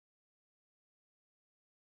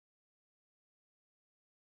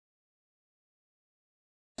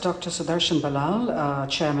Dr. Sudarshan Ballal,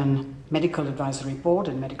 Chairman, Medical Advisory Board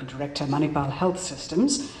and Medical Director, Manipal Health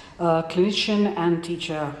Systems, clinician and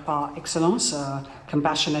teacher par excellence,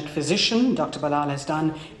 compassionate physician. Dr. Ballal has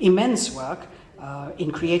done immense work in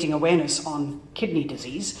creating awareness on kidney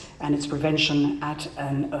disease and its prevention at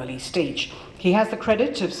an early stage. He has the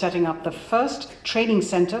credit of setting up the first training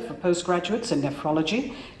center for postgraduates in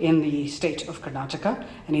nephrology in the state of Karnataka,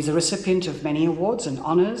 and he's a recipient of many awards and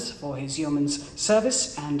honors for his yeoman's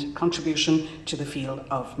service and contribution to the field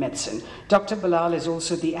of medicine. Dr. Ballal is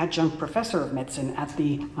also the adjunct professor of medicine at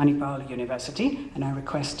the Manipal University, and I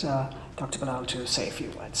request Dr. Ballal to say a few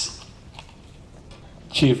words.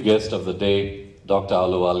 Chief guest of the day, Dr.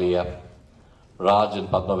 Aluwalia, Raj and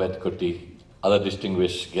Padmavet Kuti, other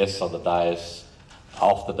distinguished guests on the dais,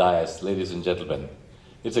 off the dais, ladies and gentlemen.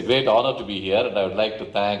 It's a great honor to be here, and I would like to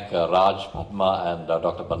thank Raj, Padma and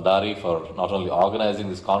Dr. Bandari for not only organizing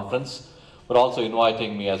this conference, but also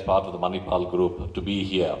inviting me as part of the Manipal group to be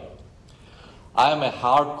here. I am a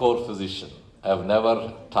hardcore physician. I have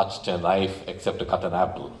never touched a knife except to cut an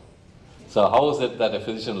apple. So how is it that a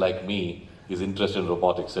physician like me is interested in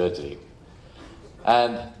robotic surgery?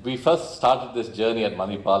 And we first started this journey at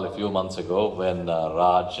Manipal a few months ago when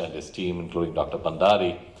Raj and his team, including Dr.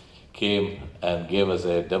 Bandari, came and gave us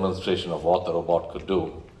a demonstration of what the robot could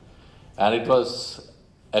do. And it was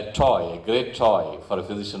a toy, a great toy for a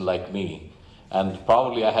physician like me. And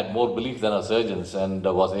probably I had more belief than our surgeons and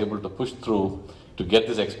was able to push through to get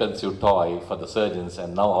this expensive toy for the surgeons.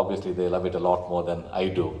 And now obviously they love it a lot more than I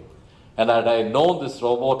do. And had I known this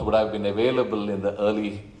robot would have been available in the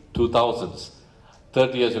early 2000s,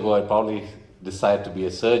 30 years ago, I'd probably decide to be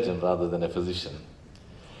a surgeon rather than a physician.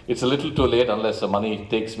 It's a little too late unless the money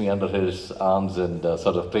takes me under his arms and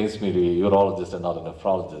sort of trains me to be a urologist and not a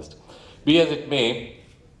nephrologist. Be as it may,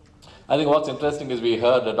 I think what's interesting is we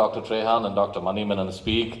heard Dr. Trehan and Dr. Manimenan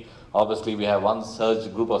speak. Obviously, we have one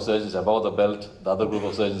group of surgeons above the belt, the other group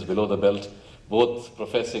of surgeons below the belt, both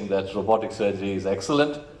professing that robotic surgery is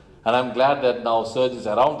excellent. And I'm glad that now surgeons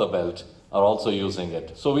around the belt are also using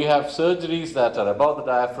it. So we have surgeries that are above the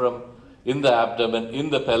diaphragm, in the abdomen, in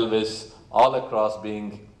the pelvis, all across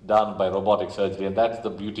being done by robotic surgery, and that's the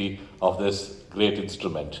beauty of this great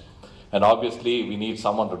instrument. And obviously we need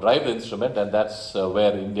someone to drive the instrument, and that's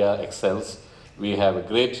where India excels. We have a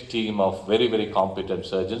great team of very, very competent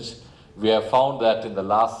surgeons. We have found that in the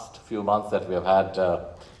last few months that we have had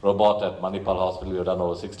robot at Manipal Hospital, we have done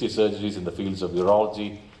over 60 surgeries in the fields of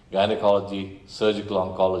urology, gynecology, surgical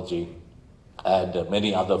oncology, and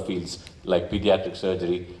many other fields like pediatric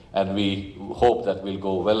surgery, and we hope that we'll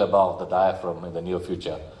go well above the diaphragm in the near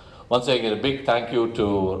future. Once again, a big thank you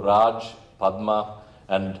to Raj, Padma,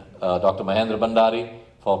 and Dr. Mahendra Bandari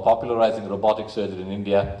for popularizing robotic surgery in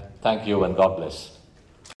India. Thank you and God bless.